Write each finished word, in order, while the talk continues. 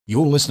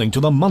You're listening to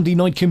the Monday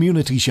Night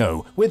Community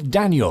Show with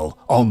Daniel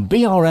on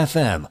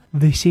BRFM.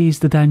 This is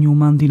the Daniel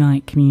Monday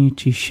Night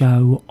Community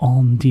Show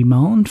on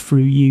demand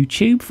through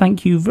YouTube.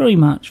 Thank you very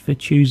much for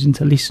choosing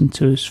to listen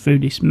to us through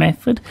this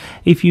method.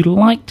 If you'd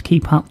like to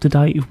keep up to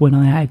date with when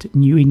I add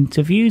new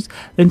interviews,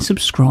 then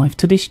subscribe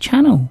to this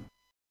channel.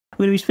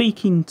 We're going to be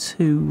speaking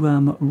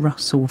to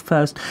Russell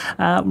first.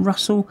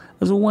 Russell,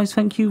 as always,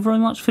 thank you very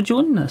much for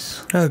joining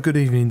us. Good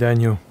evening,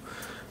 Daniel.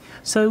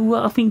 So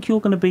I think you're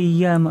going to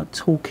be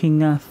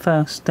talking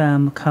first,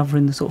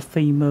 covering the sort of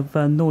theme of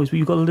noise, but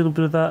you've got a little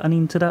bit of an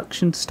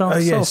introduction to start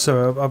us yes, off.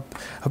 so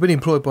I've been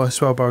employed by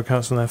Swale Borough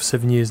Council now for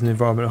 7 years as an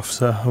environment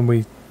officer, and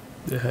we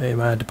in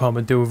our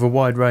department deal with a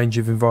wide range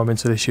of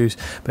environmental issues,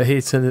 but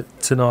here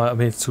tonight I'm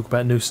here to talk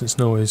about nuisance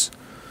noise.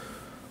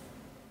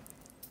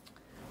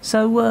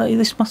 So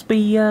this must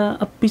be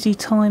a busy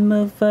time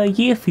of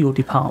year for your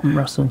department,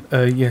 Russell.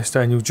 Yes,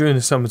 Daniel. During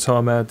the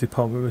summertime, our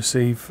department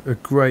receives a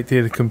great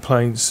deal of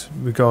complaints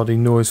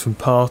regarding noise from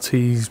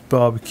parties,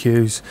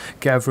 barbecues,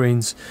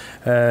 gatherings.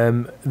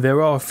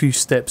 There are a few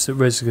steps that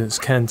residents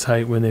can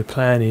take when they're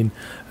planning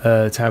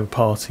to have a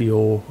party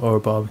or a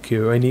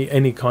barbecue or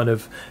any kind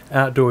of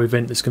outdoor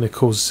event that's going to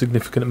cause a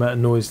significant amount of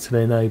noise to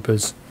their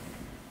neighbours.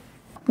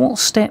 What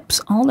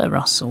steps are there,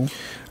 Russell?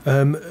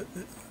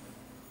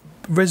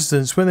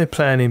 Residents, when they're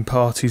planning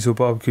parties or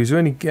barbecues or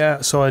any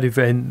outside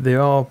event,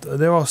 there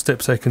are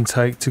steps they can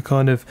take to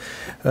kind of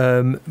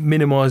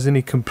minimise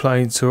any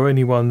complaints or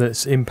anyone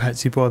that's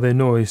impacted by their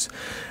noise.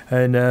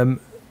 And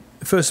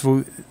first of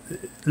all,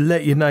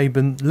 let your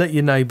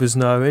neighbours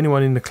know,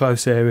 anyone in the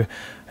close area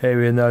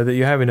know that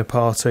you're having a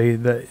party,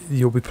 that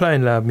you'll be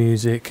playing loud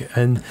music,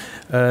 and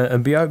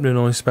be open and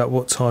honest about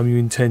what time you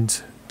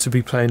intend to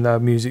be playing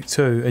loud music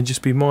too, and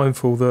just be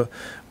mindful that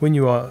when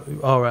you are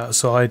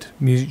outside,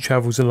 music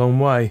travels a long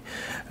way,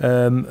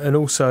 and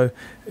also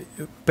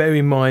bear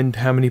in mind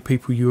how many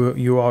people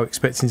you are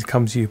expecting to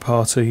come to your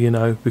party,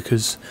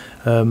 because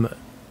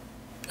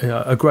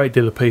a great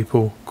deal of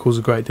people cause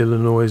a great deal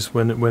of noise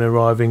when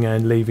arriving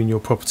and leaving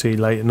your property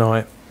late at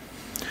night.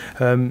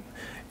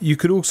 You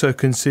could also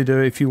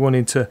consider, if you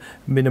wanted to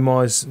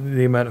minimise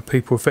the amount of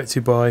people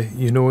affected by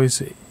your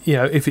noise,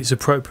 if it's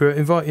appropriate,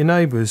 invite your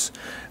neighbours.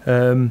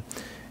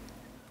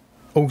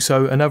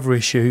 Also, another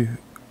issue,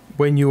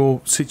 when you're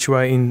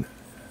situating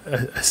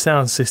a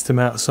sound system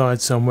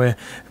outside somewhere,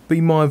 be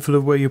mindful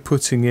of where you're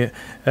putting it.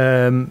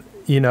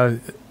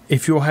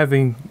 If you're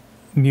having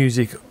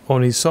music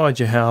on inside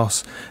your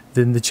house,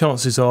 then the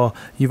chances are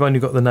you've only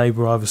got the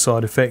neighbour either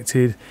side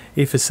affected.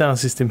 If a sound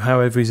system,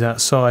 however, is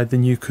outside,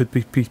 then you could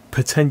be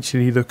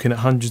potentially looking at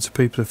hundreds of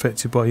people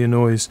affected by your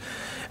noise.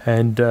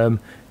 And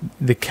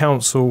the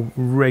council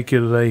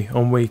regularly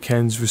on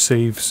weekends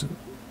receives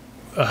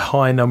a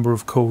high number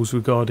of calls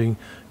regarding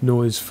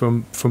noise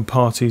from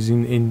parties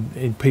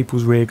in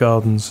people's rear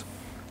gardens.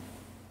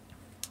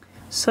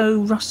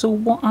 So, Russell,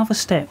 what other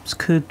steps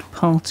could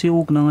party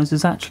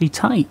organisers actually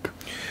take?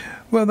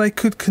 Well, they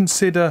could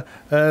consider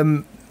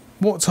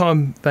what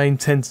time they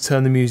intend to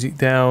turn the music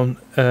down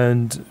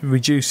and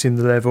reducing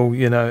the level,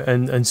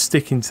 and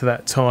sticking to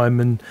that time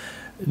and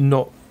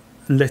not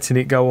letting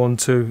it go on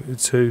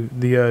to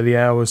the early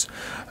hours.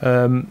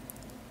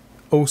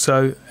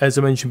 Also, as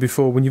I mentioned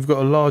before, when you've got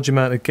a large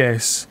amount of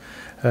guests,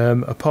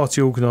 a party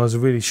organiser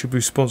really should be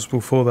responsible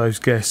for those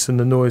guests and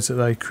the noise that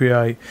they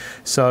create.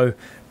 So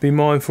be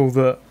mindful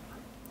that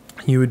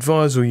you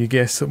advise all your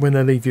guests that when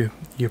they leave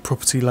your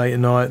property late at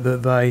night,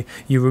 that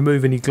you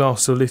remove any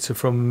glass or litter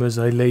from them as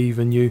they leave,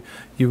 and you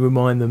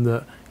remind them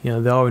that they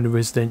are in a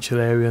residential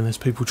area and there's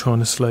people trying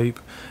to sleep,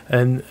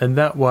 and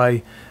that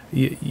way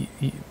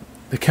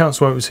the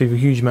council won't receive a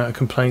huge amount of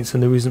complaints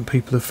and there isn't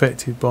people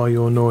affected by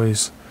your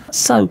noise.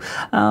 So,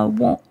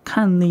 what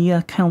can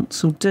the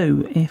council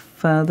do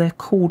if they're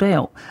called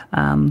out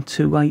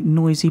to a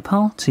noisy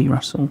party,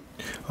 Russell?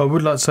 I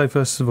would like to say,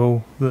 first of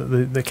all,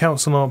 that the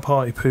council aren't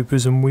party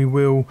poopers, and we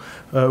will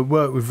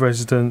work with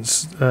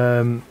residents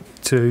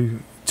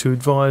to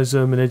advise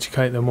them and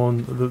educate them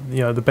on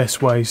the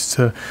best ways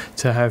to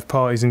have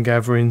parties and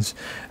gatherings.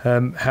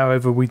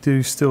 However, we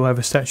do still have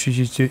a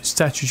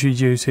statutory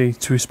duty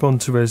to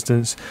respond to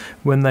residents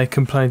when they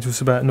complain to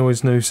us about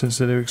noise nuisance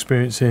that they're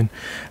experiencing.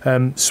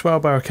 Swale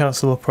Borough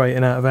Council operate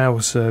an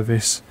out-of-hours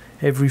service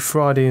every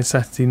Friday and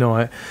Saturday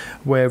night,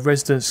 where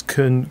residents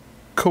can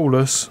call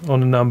us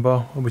on a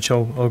number, which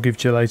I'll give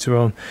to you later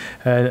on,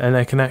 and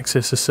they can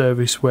access a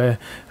service where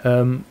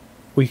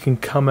we can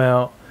come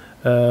out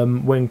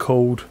when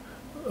called,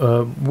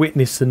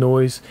 witness the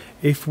noise.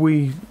 If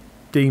we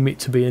deem it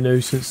to be a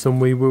nuisance, then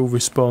we will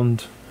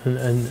respond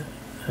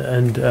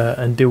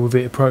and deal with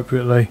it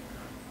appropriately.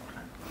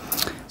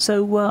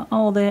 So,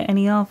 are there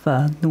any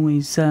other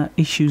noise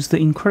issues that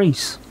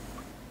increase?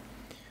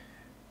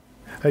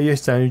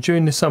 Yes, Daniel.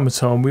 During the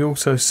summertime, we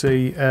also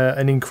see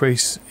an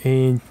increase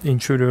in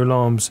intruder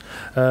alarms.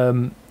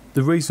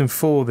 The reason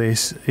for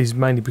this is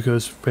mainly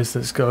because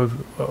residents go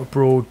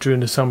abroad during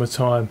the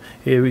summertime.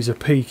 There is a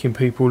peak in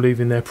people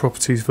leaving their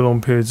properties for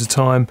long periods of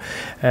time,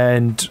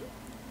 and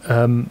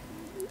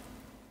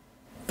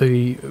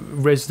the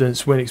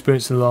residents, when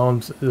experiencing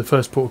alarms, the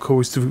first port of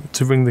call is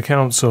to ring the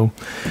council.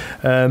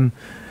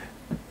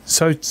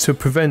 So to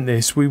prevent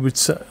this, we would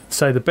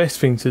say the best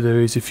thing to do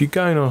is, if you're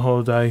going on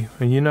holiday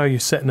and you know you're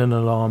setting an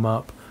alarm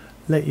up,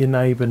 let your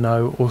neighbour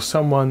know, or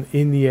someone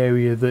in the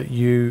area that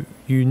you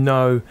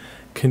know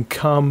can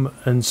come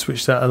and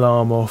switch that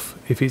alarm off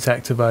if it's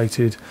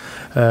activated.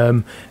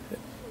 The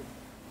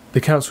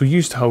council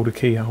used to hold a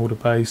key holder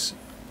database,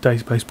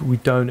 but we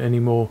don't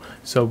anymore.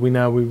 So we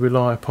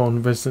rely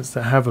upon residents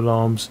that have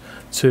alarms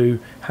to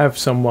have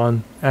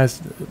someone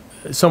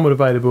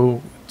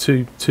available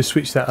to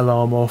switch that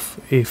alarm off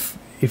if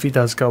it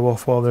does go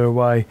off while they're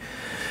away.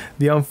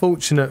 The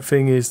unfortunate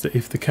thing is that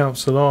if the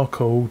council are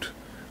called,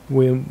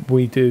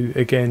 we do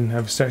again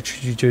have a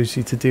statutory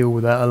duty to deal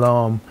with that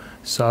alarm.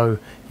 So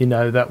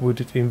that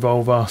would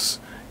involve us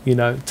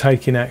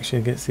taking action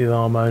against the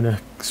alarm owner,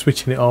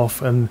 switching it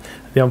off, and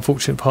the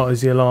unfortunate part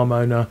is the alarm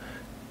owner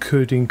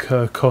could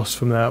incur costs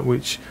from that,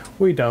 which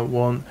we don't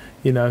want.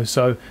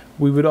 So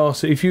we would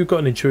ask that if you've got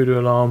an intruder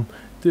alarm,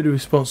 do the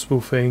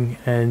responsible thing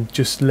and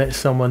just let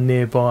someone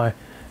nearby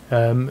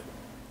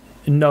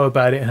know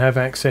about it and have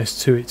access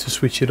to it to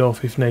switch it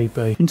off if need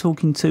be. Been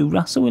talking to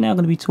Russell. We're now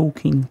going to be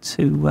talking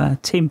to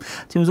Tim.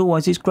 Tim, as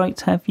always, it's great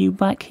to have you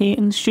back here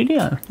in the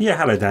studio. Yeah,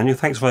 hello Daniel,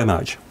 thanks very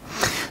much.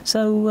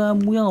 So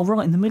we are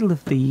right in the middle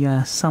of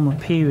the summer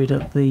period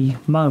at the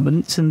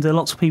moment, and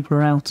lots of people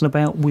are out and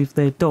about with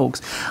their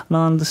dogs, and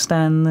I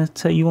understand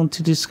that you want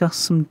to discuss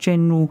some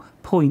general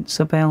points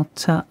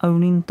about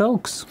owning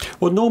dogs.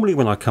 Well, normally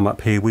when I come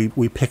up here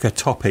we pick a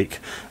topic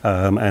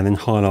and then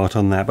highlight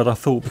on that, but I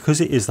thought because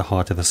it is the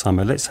height of the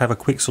summer, let's have a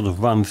quick sort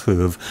of run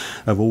through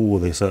of all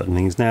the certain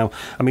things. Now,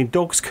 I mean,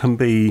 dogs can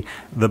be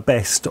the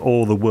best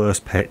or the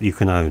worst pet you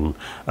can own.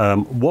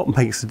 What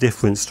makes the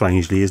difference,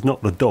 strangely, is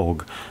not the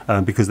dog,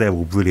 because they're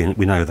all brilliant,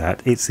 we know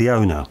that, it's the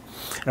owner.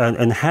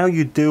 And how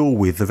you deal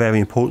with the very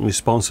important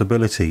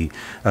responsibility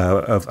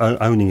of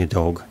owning a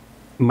dog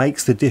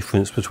makes the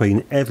difference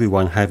between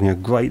everyone having a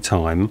great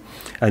time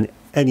and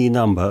any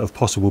number of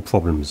possible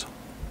problems.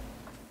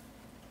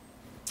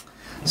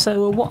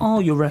 So what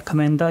are your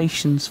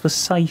recommendations for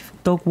safe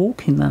dog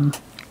walking then?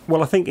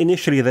 Well, I think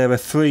initially there are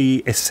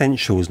 3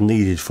 essentials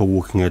needed for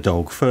walking a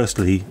dog.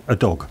 Firstly, a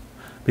dog,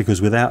 because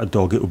without a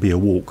dog it would be a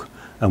walk,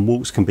 and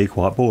walks can be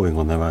quite boring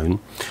on their own.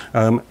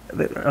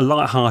 A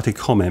light-hearted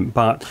comment,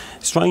 but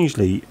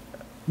strangely,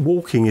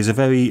 walking is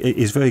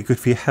very good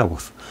for your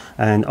health,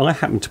 and I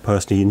happen to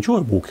personally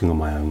enjoy walking on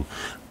my own.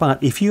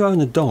 But if you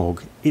own a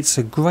dog, it's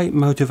a great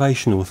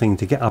motivational thing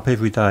to get up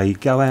every day,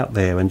 go out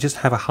there and just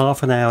have a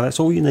half an hour. That's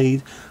all you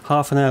need,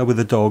 half an hour with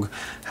the dog,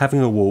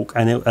 having a walk,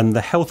 and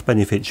the health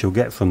benefits you'll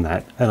get from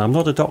that. And I'm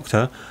not a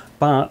doctor,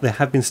 but there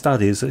have been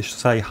studies that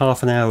say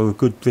half an hour of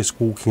good brisk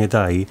walking a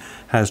day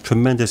has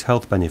tremendous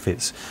health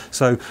benefits.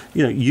 So,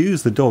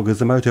 use the dog as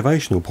the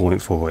motivational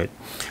point for it.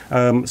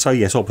 So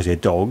yes, obviously a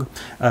dog.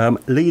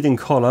 Lead and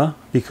collar,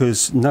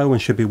 because no one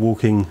should be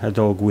walking a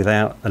dog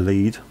without a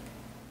lead.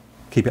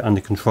 Keep it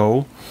under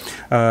control.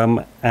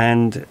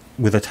 And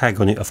with a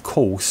tag on it, of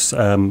course,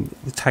 the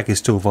tag is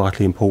still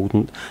vitally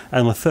important.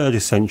 And the third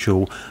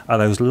essential are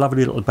those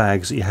lovely little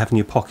bags that you have in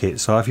your pocket.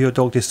 So if your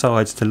dog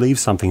decides to leave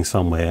something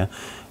somewhere,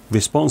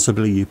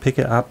 responsibly you pick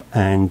it up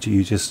and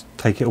you just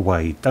take it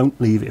away. Don't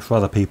leave it for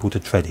other people to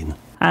tread in.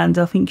 And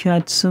I think you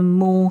had some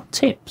more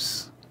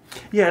tips.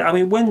 Yeah, I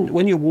mean,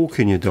 when you're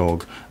walking your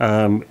dog,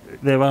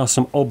 there are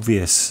some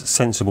obvious,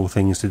 sensible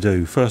things to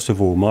do. First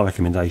of all, my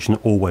recommendation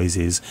always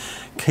is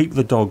keep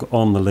the dog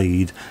on the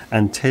lead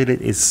until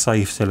it is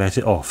safe to let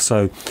it off.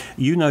 So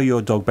you know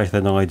your dog better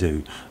than I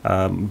do,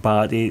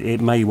 but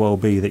it may well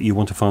be that you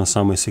want to find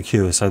somewhere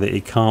secure so that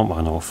it can't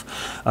run off.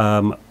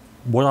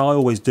 What I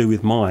always do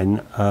with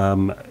mine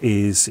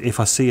is if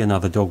I see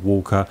another dog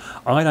walker,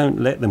 I don't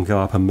let them go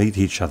up and meet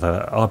each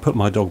other. I put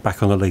my dog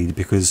back on the lead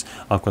because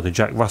I've got a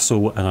Jack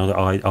Russell, and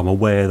I'm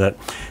aware that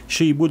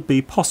she would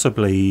be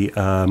possibly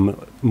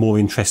more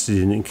interested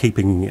in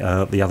keeping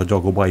the other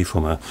dog away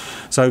from her.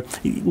 So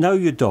know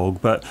your dog,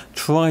 but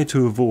try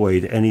to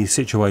avoid any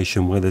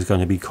situation where there's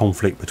going to be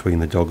conflict between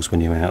the dogs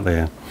when you're out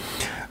there.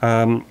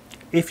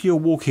 If you're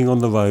walking on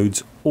the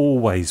roads,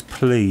 always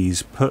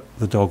please put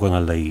the dog on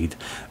a lead.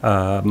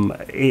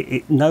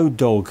 No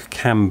dog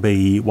can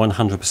be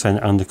 100%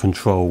 under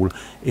control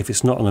if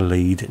it's not on a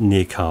lead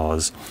near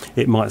cars.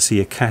 It might see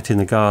a cat in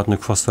the garden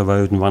across the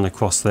road and run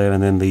across there,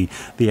 and then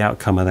the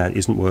outcome of that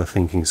isn't worth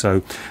thinking.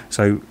 So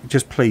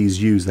just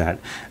please use that,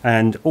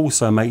 and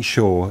also make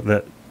sure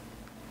that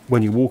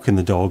when you're walking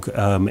the dog,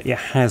 it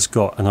has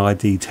got an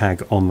ID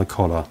tag on the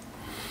collar.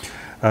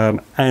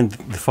 And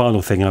the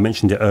final thing, I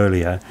mentioned it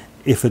earlier,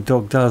 if a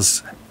dog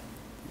does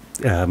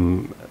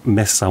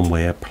mess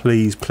somewhere,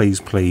 please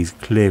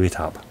clear it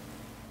up.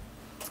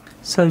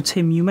 So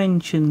Tim, you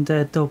mentioned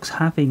dogs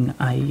having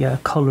a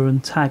collar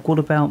and tag. What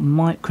about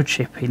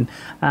microchipping?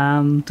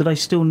 Do they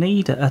still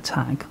need a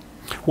tag?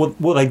 Well,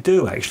 what they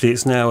do actually,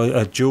 it's now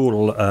a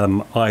dual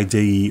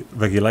ID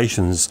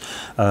regulations.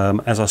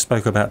 As I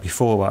spoke about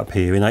before up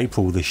here, in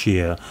April this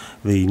year,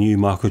 the new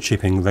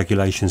microchipping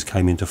regulations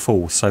came into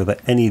force, so that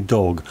any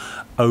dog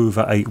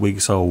over 8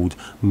 weeks old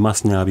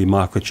must now be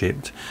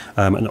microchipped,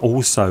 and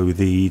also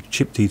the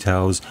chip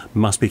details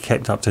must be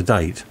kept up to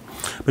date.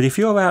 But if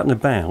you're out and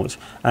about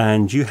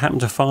and you happen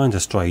to find a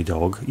stray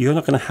dog, you're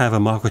not going to have a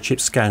microchip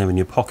scanner in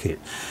your pocket.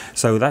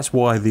 So that's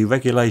why the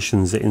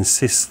regulations that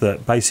insist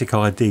that basic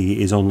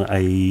ID is on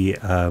a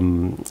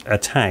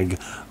tag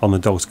on the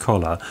dog's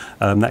collar,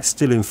 that's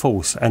still in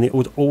force. And it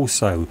would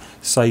also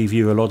save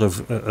you a lot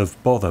of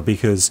bother,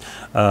 because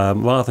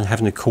rather than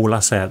having to call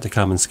us out to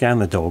come and scan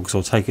the dogs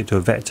or take it to a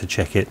vet to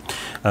check it,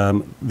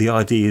 the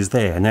ID is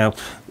there. Now,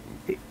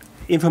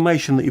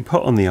 information that you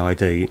put on the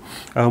ID,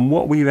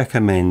 what we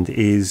recommend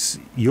is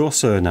your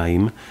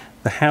surname,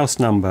 the house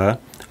number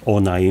or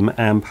name,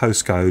 and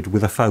postcode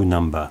with a phone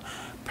number.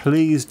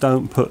 Please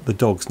don't put the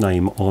dog's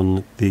name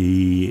on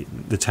the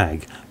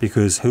tag,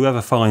 because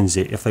whoever finds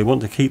it, if they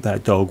want to keep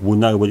that dog, will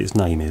know what its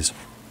name is.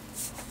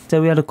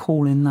 So we had a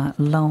call in that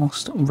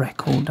last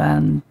record,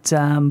 and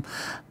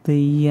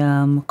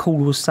the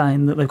caller was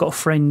saying that they've got a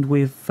friend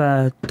with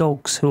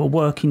dogs who are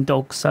working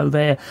dogs, so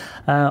they're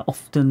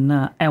often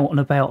out and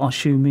about, I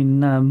assume,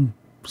 in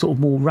sort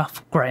of more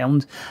rough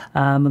ground,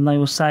 and they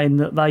were saying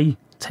that they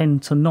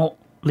tend to not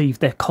leave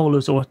their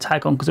collars or a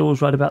tag on, because they're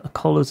always worried about the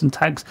collars and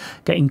tags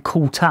getting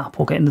caught up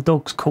or getting the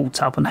dogs caught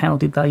up. And how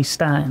did they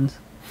stand?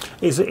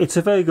 It's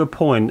a very good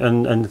point,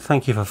 and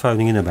thank you for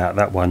phoning in about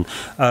that one.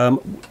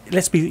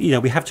 Let's be,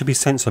 we have to be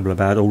sensible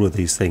about all of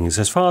these things.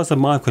 As far as the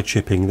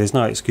microchipping, there's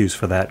no excuse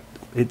for that.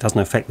 It doesn't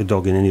affect the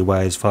dog in any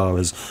way as far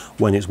as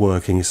when it's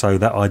working, so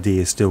that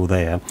idea is still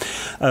there.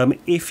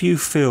 If you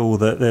feel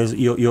that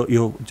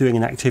you're doing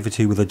an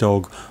activity with a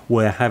dog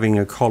where having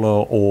a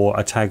collar or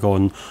a tag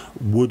on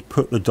would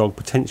put the dog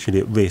potentially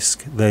at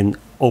risk, then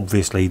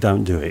obviously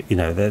don't do it.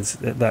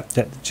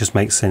 That just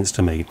makes sense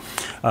to me.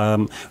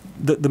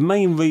 The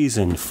main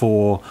reason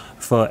for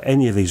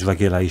any of these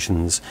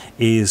regulations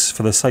is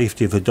for the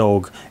safety of the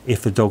dog,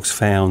 if the dog's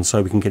found,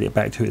 so we can get it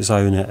back to its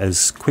owner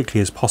as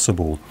quickly as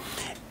possible.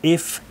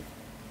 If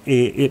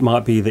it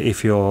might be that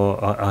if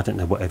you're, I don't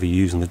know, whatever you're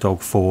using the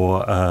dog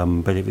for,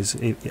 but if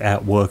it's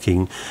out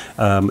working,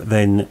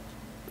 then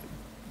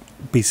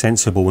be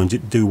sensible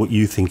and do what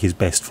you think is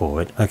best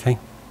for it, okay?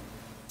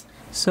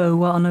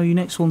 So I know you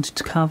next wanted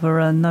to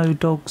cover no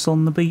dogs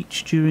on the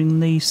beach during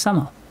the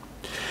summer.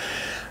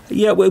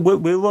 Yeah,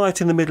 we're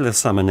right in the middle of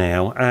summer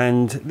now,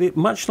 and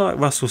much like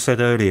Russell said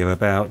earlier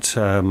about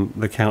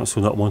the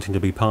council not wanting to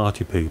be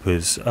party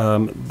poopers,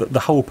 the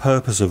whole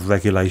purpose of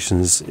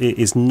regulations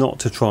is not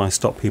to try and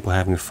stop people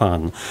having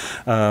fun,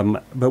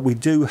 but we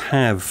do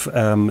have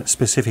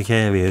specific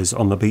areas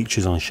on the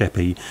beaches on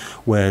Sheppey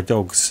where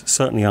dogs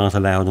certainly aren't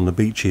allowed on the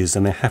beaches,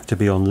 and they have to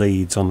be on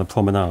leads on the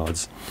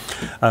promenades.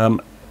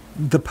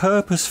 The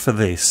purpose for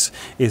this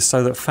is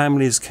so that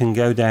families can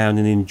go down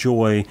and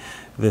enjoy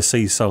the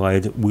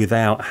seaside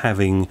without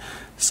having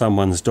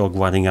someone's dog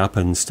running up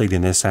and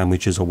stealing their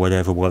sandwiches or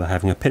whatever while they're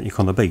having a picnic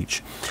on the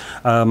beach,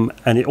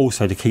 and it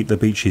also to keep the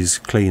beaches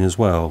clean as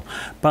well.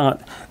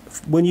 But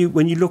when you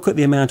look at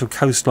the amount of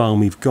coastline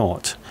we've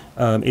got,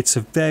 it's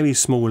a very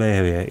small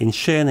area. In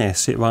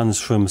Sheerness, it runs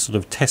from sort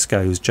of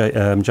Tesco's,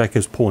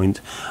 Jacob's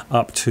Point,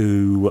 up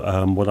to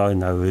what I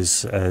know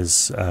as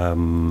the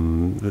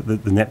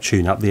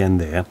Neptune up the end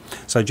there.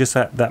 So just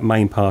that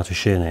main part of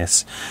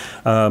Sheerness.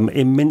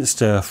 In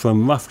Minster,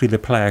 from roughly the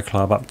Player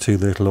Club up to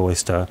the Little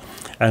Oyster,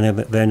 and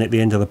then at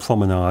the end of the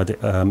promenade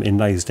in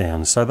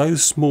Laysdown. So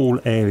those small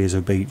areas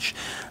of beach,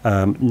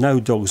 no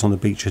dogs on the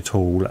beach at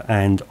all,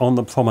 and on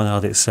the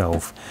promenade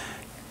itself,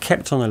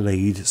 kept on a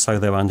lead so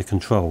they're under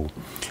control.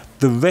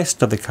 The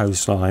rest of the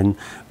coastline,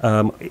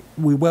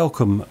 we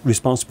welcome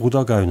responsible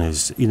dog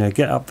owners.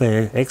 Get up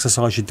there,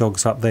 exercise your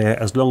dogs up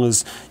there. As long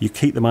as you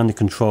keep them under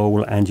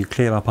control and you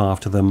clear up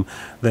after them,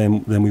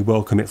 then we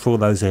welcome it for all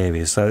those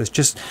areas. So it's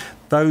just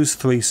those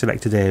three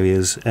selected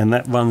areas, and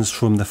that runs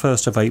from the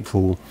 1st of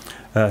April,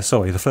 the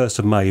 1st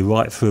of May,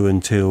 right through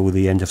until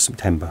the end of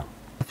September.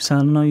 So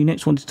I know you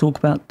next want to talk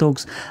about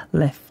dogs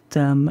left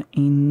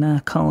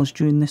in cars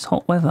during this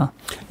hot weather.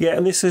 Yeah,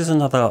 and this is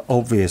another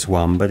obvious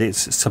one, but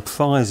it's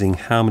surprising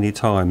how many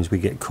times we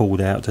get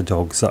called out to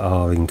dogs that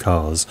are in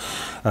cars.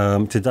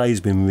 Today's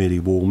been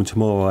really warm.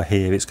 Tomorrow I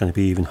hear it's going to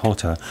be even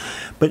hotter.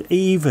 But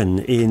even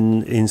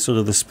in sort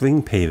of the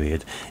spring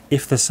period,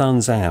 if the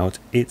sun's out,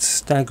 it's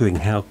staggering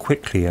how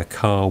quickly a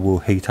car will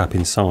heat up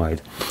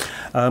inside.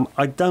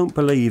 I don't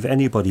believe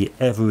anybody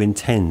ever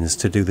intends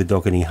to do the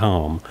dog any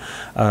harm,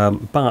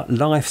 but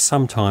life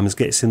sometimes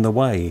gets in the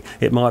way.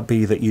 It might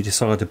be that you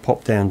decide to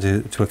pop down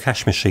to a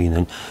cash machine,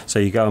 and so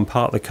you go and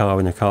park the car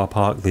in a car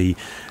park. The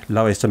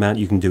lowest amount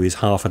you can do is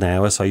half an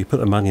hour, so you put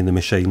the money in the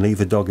machine, leave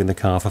the dog in the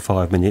car for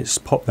 5 minutes,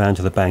 pop round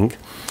to the bank,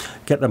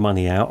 get the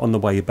money out. On the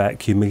way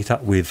back you meet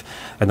up with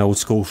an old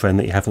school friend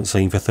that you haven't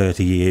seen for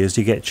 30 years,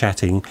 you get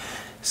chatting,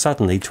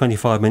 Suddenly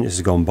 25 minutes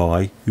has gone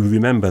by, you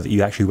remember that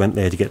you actually went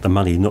there to get the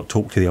money, not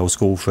talk to the old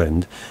school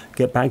friend,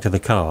 get back to the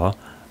car,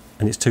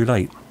 and it's too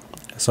late.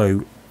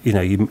 So, you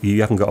know,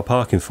 you haven't got a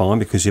parking fine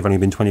because you've only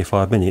been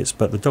 25 minutes,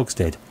 but the dog's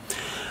dead.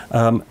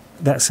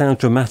 That sounds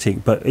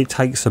dramatic, but it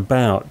takes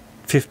about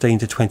 15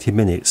 to 20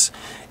 minutes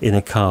in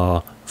a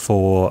car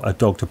for a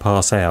dog to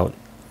pass out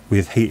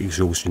with heat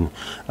exhaustion.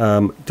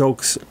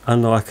 Dogs,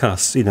 unlike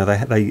us, you know,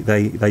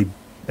 they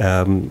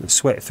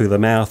sweat through the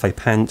mouth, they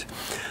pant,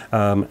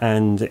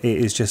 and it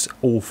is just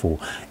awful.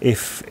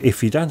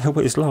 If you don't know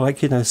what it's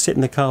like, you know, sit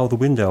in the car with the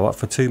window up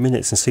for 2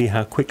 minutes and see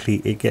how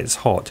quickly it gets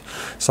hot.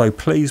 So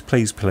please,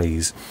 please,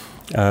 please,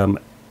 don't,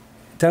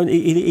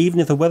 even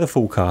if the weather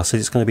forecast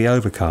says it's going to be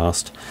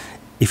overcast,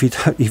 if you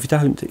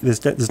don't,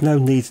 there's no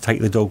need to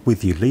take the dog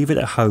with you. Leave it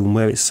at home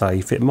where it's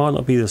safe. It might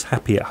not be as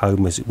happy at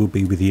home as it will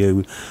be with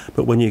you,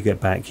 but when you get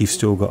back, you've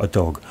still got a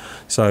dog.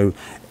 So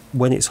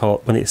when it's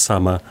hot, when it's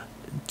summer,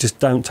 just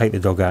don't take the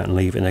dog out and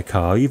leave it in a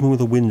car, even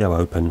with a window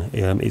open.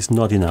 It's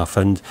not enough.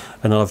 And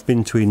I've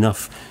been to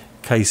enough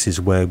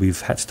cases where we've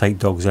had to take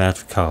dogs out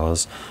of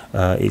cars.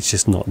 It's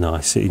just not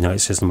nice. You know,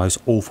 it's just the most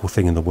awful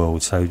thing in the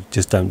world. So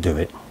just don't do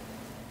it.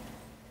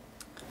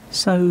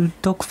 So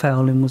dog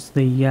fouling was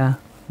the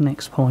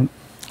next point.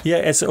 Yeah,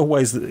 it's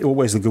always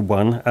a good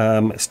one.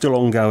 It's still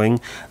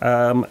ongoing.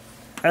 And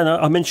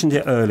I mentioned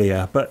it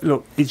earlier, but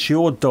look, it's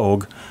your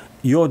dog.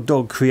 Your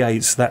dog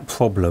creates that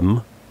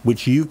problem,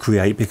 which you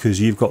create because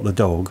you've got the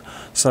dog.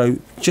 So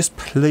just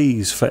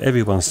please, for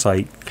everyone's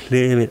sake,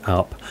 clear it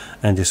up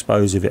and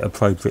dispose of it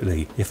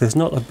appropriately. If there's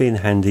not a bin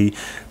handy,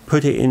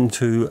 put it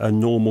into a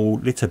normal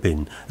litter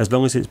bin. As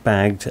long as it's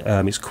bagged,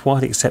 it's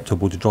quite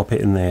acceptable to drop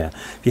it in there.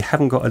 If you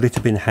haven't got a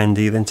litter bin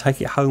handy, then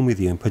take it home with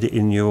you and put it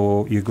in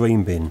your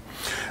green bin.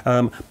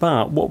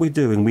 But what we're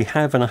doing, we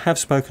have, and I have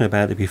spoken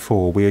about it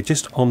before, we are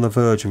just on the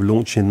verge of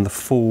launching the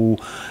full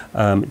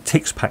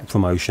Ticks Pack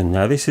promotion.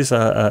 Now this is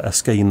a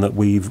scheme that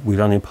we've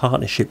done in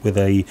partnership with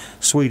a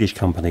Swedish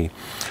company,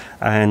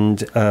 and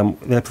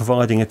they're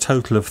providing a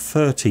total of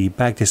 30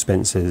 bag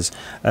dispensers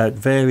at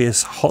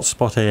various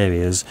hotspot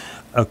areas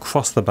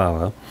across the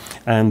borough.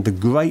 And the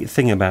great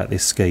thing about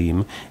this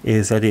scheme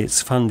is that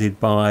it's funded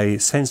by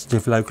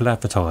sensitive local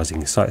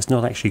advertising, so it's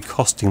not actually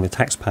costing the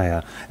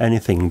taxpayer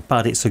anything,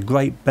 but it's a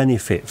great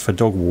benefit for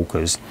dog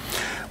walkers.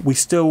 We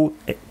still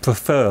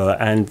prefer,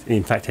 and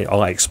in fact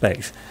I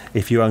expect,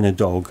 if you own a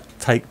dog,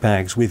 take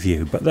bags with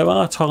you, but there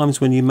are times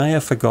when you may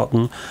have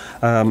forgotten.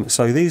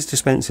 So these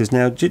dispensers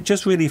now,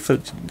 just really to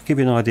give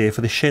you an idea,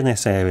 for the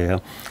Sheerness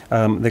area,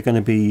 they're going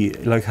to be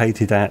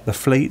located at the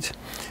Fleet,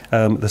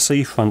 the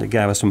seafront at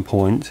Garrison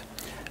Point,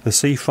 the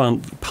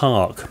seafront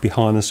park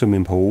behind the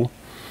swimming pool,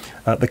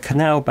 the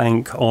canal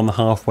bank on the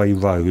Halfway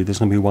Road, there's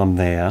going to be one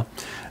there,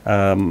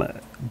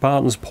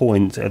 Barton's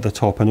Point at the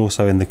top and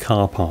also in the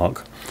car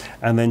park,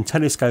 and then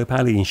Telescope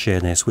Alley in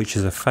Sheerness, which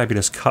is a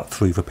fabulous cut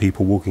through for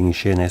people walking in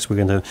Sheerness. We're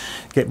going to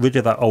get rid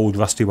of that old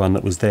rusty one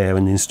that was there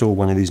and install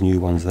one of these new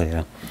ones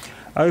there.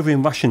 Over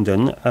in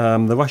Rushenden,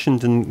 the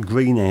Rushenden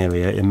Green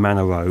area in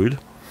Manor Road,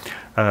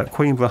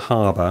 Queenborough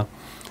Harbour,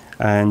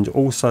 and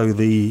also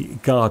the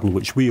garden,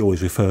 which we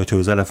always refer to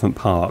as Elephant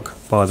Park,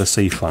 by the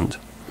seafront.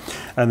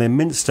 And then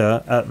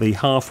Minster at the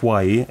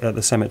Halfway at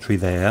the cemetery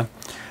there,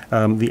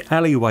 the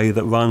alleyway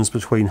that runs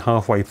between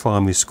Halfway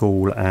Primary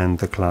School and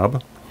the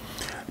club,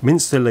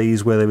 Minster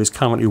Leys, where there is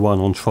currently one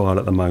on trial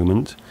at the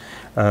moment,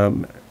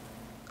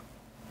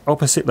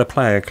 opposite the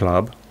Player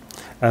Club,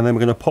 and then we're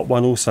going to pop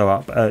one also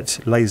up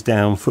at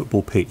Laysdown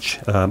football pitch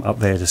up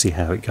there to see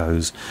how it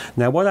goes.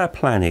 Now what our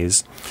plan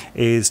is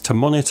to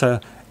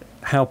monitor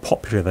how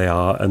popular they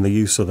are and the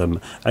use of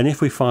them, and if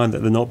we find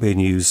that they're not being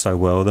used so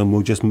well, then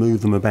we'll just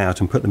move them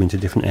about and put them into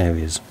different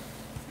areas.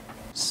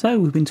 So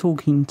we've been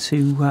talking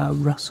to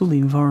Russell, the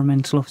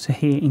environmental officer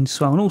here in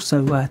Swale, and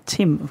also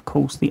Tim, of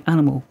course, the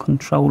animal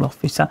control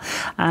officer.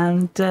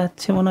 And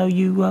Tim, I know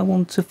you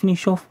want to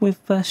finish off with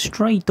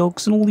stray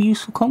dogs and all the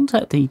useful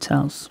contact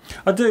details.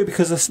 I do,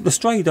 because the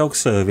stray dog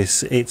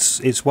service,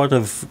 it's one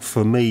of,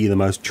 for me, the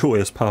most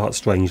joyous parts,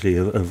 strangely,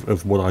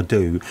 of what I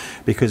do,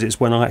 because it's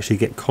when I actually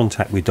get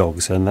contact with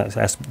dogs, and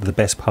that's the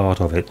best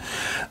part of it.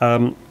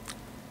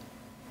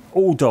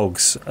 All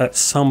dogs at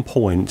some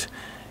point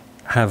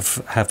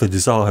have the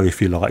desire,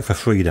 if you like, for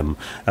freedom.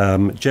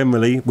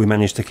 Generally we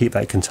manage to keep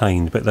that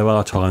contained, but there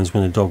are times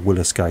when a dog will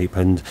escape,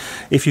 and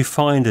if you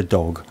find a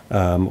dog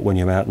when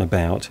you're out and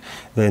about,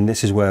 then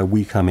this is where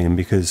we come in,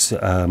 because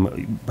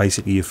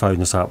basically you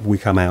phone us up, we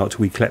come out,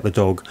 we collect the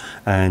dog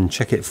and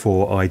check it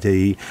for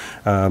ID,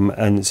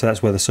 and so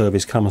that's where the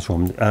service comes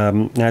from.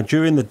 Now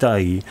during the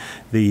day,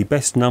 the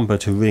best number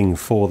to ring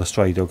for the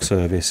stray dog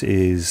service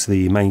is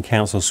the main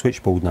council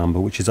switchboard number,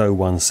 which is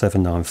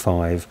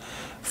 01795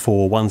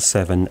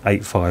 417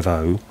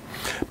 850.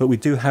 But we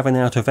do have an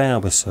out of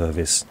hours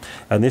service,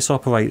 and this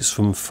operates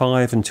from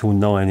 5 until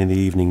 9 in the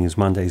evenings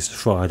Mondays to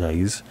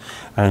Fridays,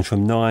 and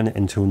from 9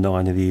 until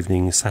 9 in the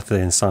evening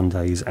Saturday and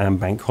Sundays and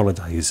bank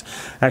holidays.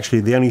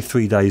 Actually the only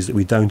 3 days that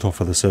we don't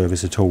offer the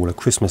service at all are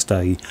Christmas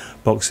Day,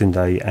 Boxing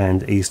Day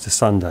and Easter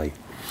Sunday.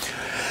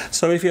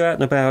 So if you're out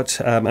and about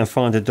and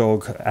find a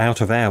dog out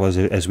of hours,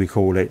 as we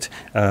call it,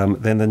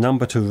 then the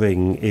number to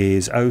ring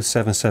is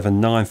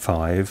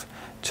 07795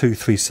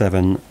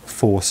 237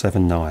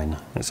 479.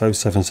 That's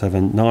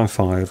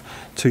 07795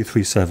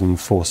 237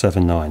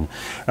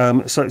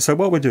 479. So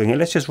what we're doing,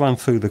 let's just run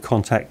through the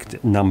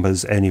contact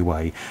numbers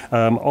anyway.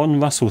 On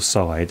Russell's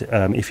side,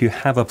 if you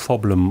have a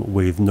problem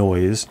with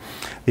noise,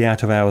 the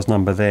out of hours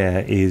number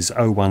there is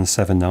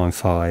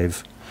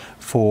 01795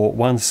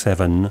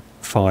 417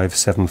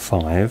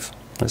 575.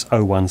 That's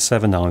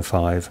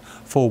 01795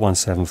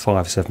 417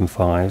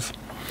 575.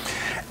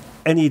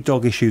 Any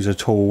dog issues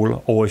at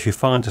all, or if you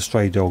find a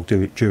stray dog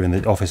during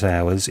the office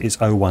hours, it's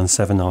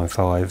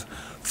 01795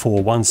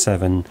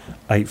 417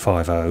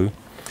 850.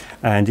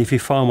 And if you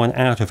find one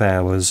out of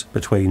hours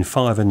between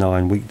 5 and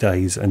 9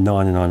 weekdays and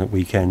 9 and 9 at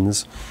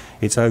weekends,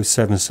 it's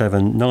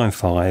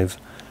 07795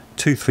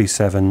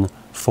 237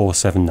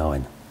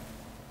 479.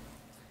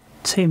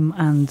 Tim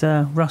and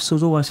Russell,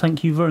 as always,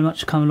 thank you very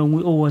much for coming along.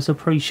 We always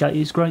appreciate it.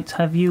 It's great to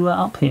have you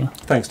up here.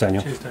 Thanks,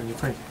 Daniel. Cheers, Daniel.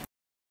 Thank you.